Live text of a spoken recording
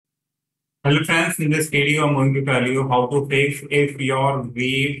Hello friends, in this video I'm going to tell you how to fix if your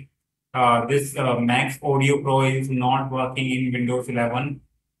wave, this Max Audio Pro is not working in Windows 11.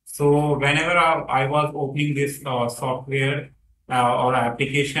 So whenever I was opening this software or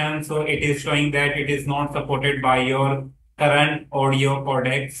application, so it is showing that it is not supported by your current audio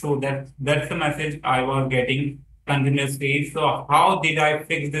codec. So that's the message I was getting continuously. So how did I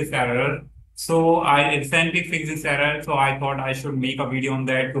fix this error? So I recently fixed this error, so I thought I should make a video on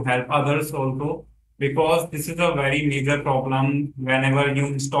that to help others also, because this is a very major problem whenever you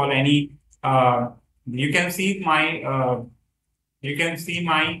install any. You can see my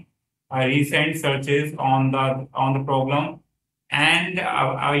recent searches on the problem, and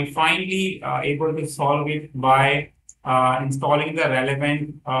I finally able to solve it by installing the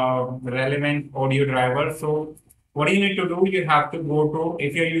relevant audio driver. So what you need to do, you have to go to,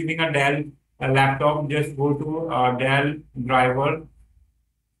 if you're using a Dell laptop, just go to Dell driver,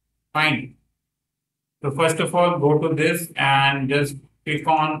 fine. So first of all, go to this and just click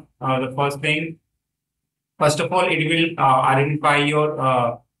on the first thing. First of all, it will identify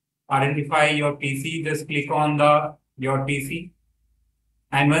your PC. Just click on the your PC,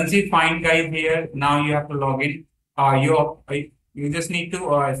 and once you find guys here, now you have to log in. You just need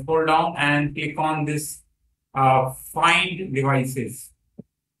to scroll down and click on this find devices.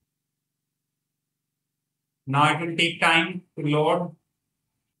 Now it will take time to load.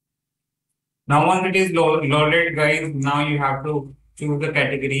 Now once it is loaded, guys, now you have to choose the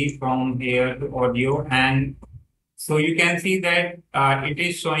category from here to audio, and so you can see that it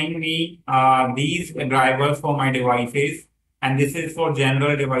is showing me these drivers for my devices, and this is for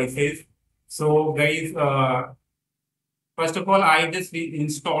general devices. So guys, first of all, I just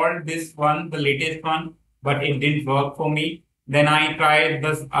installed this one, the latest one, but it didn't work for me. Then I tried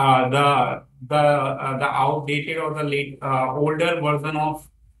this the outdated or the older version of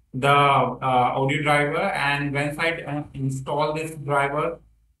the audio driver, and once I install this driver,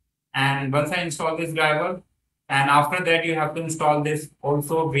 and once I install this driver, and after that you have to install this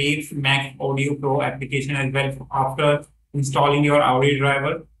also Waves Max Audio Pro application as well after installing your audio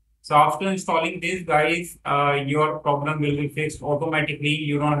driver. So after installing this, guys, your problem will be fixed automatically.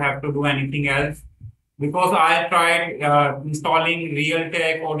 You don't have to do anything else, because I tried installing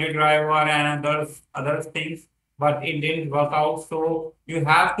realtek audio driver and other things, but it didn't work out. So you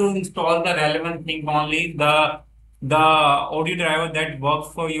have to install the relevant thing only, the audio driver that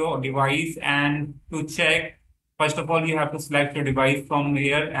works for your device. And to check, first of all, you have to select your device from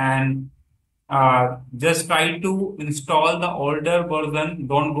here, and just try to install the older version.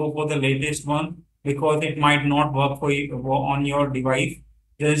 Don't go for the latest one, because it might not work for you on your device.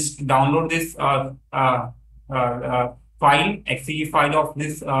 Just download this file, XE file of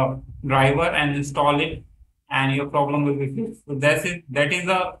this driver, and install it, and your problem will be fixed. So that's it. That is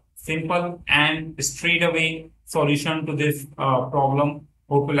a simple and straight away solution to this problem.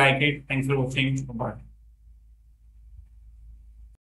 Hope you like it. Thanks for watching. Bye.